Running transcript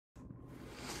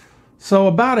So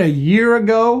about a year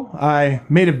ago, I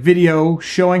made a video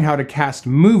showing how to cast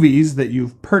movies that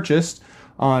you've purchased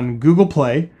on Google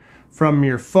Play from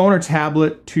your phone or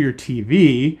tablet to your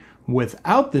TV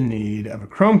without the need of a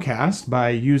Chromecast by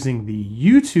using the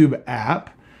YouTube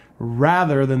app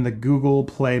rather than the Google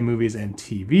Play Movies and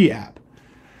TV app.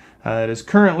 It is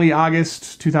currently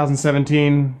August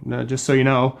 2017, just so you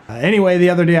know. Anyway,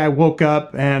 the other day I woke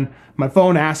up and my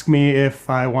phone asked me if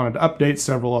I wanted to update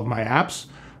several of my apps.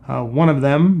 One of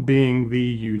them being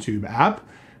the YouTube app.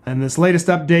 And this latest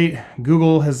update,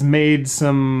 Google has made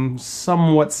some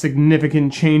somewhat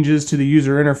significant changes to the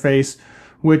user interface,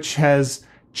 which has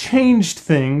changed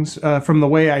things from the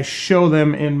way I show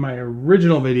them in my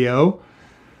original video.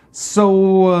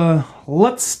 So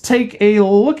let's take a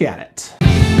look at it.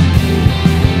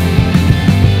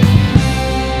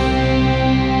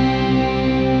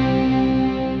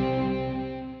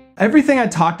 Everything I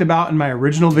talked about in my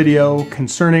original video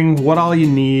concerning what all you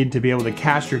need to be able to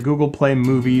cast your Google Play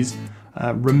movies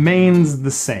remains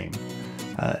the same.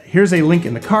 Here's a link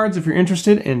in the cards if you're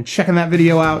interested in checking that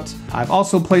video out. I've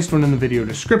also placed one in the video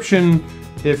description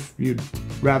if you'd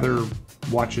rather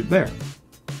watch it there.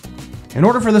 In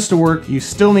order for this to work, you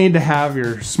still need to have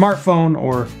your smartphone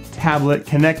or tablet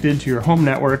connected to your home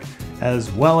network,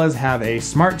 as well as have a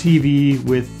smart TV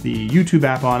with the YouTube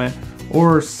app on it,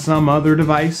 or some other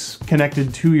device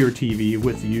connected to your TV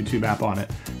with the YouTube app on it,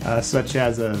 such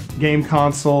as a game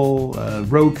console, a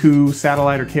Roku,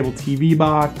 satellite or cable TV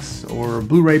box, or a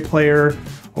Blu-ray player,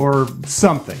 or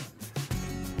something.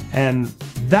 And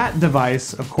that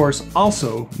device, of course,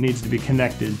 also needs to be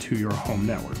connected to your home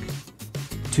network.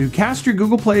 To cast your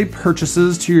Google Play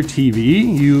purchases to your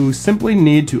TV, you simply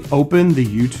need to open the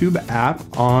YouTube app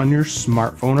on your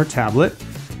smartphone or tablet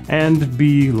and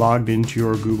be logged into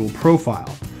your Google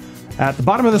profile. At the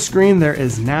bottom of the screen, there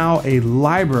is now a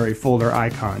library folder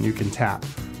icon you can tap,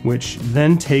 which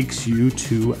then takes you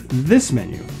to this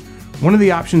menu. One of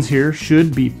the options here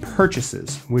should be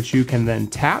purchases, which you can then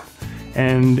tap,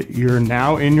 and you're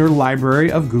now in your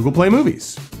library of Google Play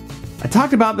movies. I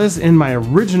talked about this in my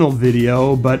original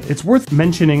video, but it's worth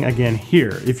mentioning again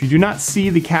here. If you do not see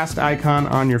the cast icon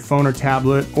on your phone or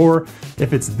tablet, or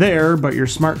if it's there but your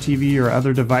smart TV or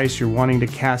other device you're wanting to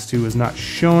cast to is not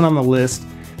shown on the list,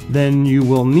 then you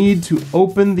will need to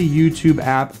open the YouTube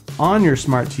app on your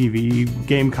smart TV,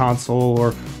 game console,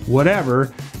 or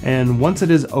whatever, and once it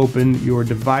is open, your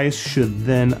device should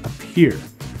then appear.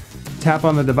 Tap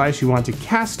on the device you want to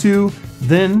cast to,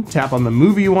 then tap on the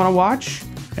movie you want to watch,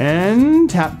 and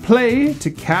tap play to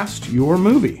cast your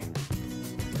movie.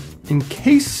 In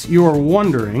case you're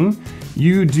wondering,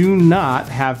 you do not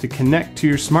have to connect to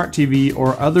your smart TV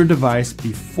or other device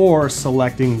before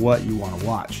selecting what you want to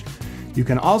watch. You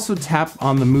can also tap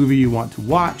on the movie you want to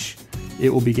watch. It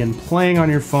will begin playing on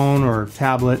your phone or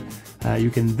tablet. You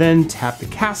can then tap the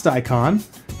cast icon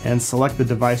and select the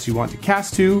device you want to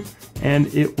cast to,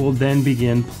 and it will then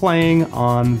begin playing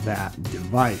on that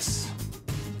device.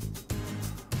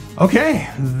 Okay,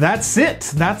 that's it.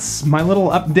 That's my little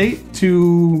update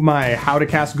to my how to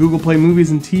cast Google Play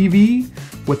movies and TV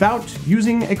without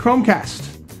using a Chromecast.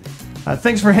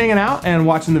 Thanks for hanging out and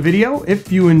watching the video.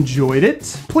 If you enjoyed it,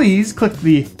 please click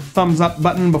the thumbs up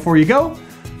button before you go.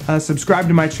 Subscribe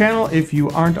to my channel if you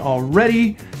aren't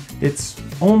already. It's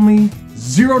only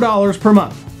 $0 per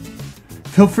month.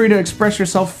 Feel free to express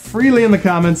yourself freely in the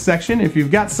comments section if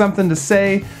you've got something to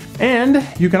say. And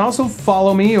you can also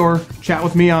follow me or chat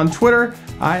with me on Twitter.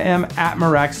 I am at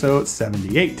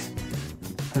Maraxo78.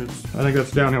 I think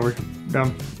that's down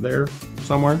there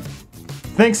somewhere.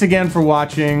 Thanks again for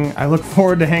watching. I look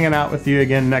forward to hanging out with you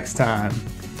again next time.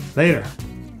 Later.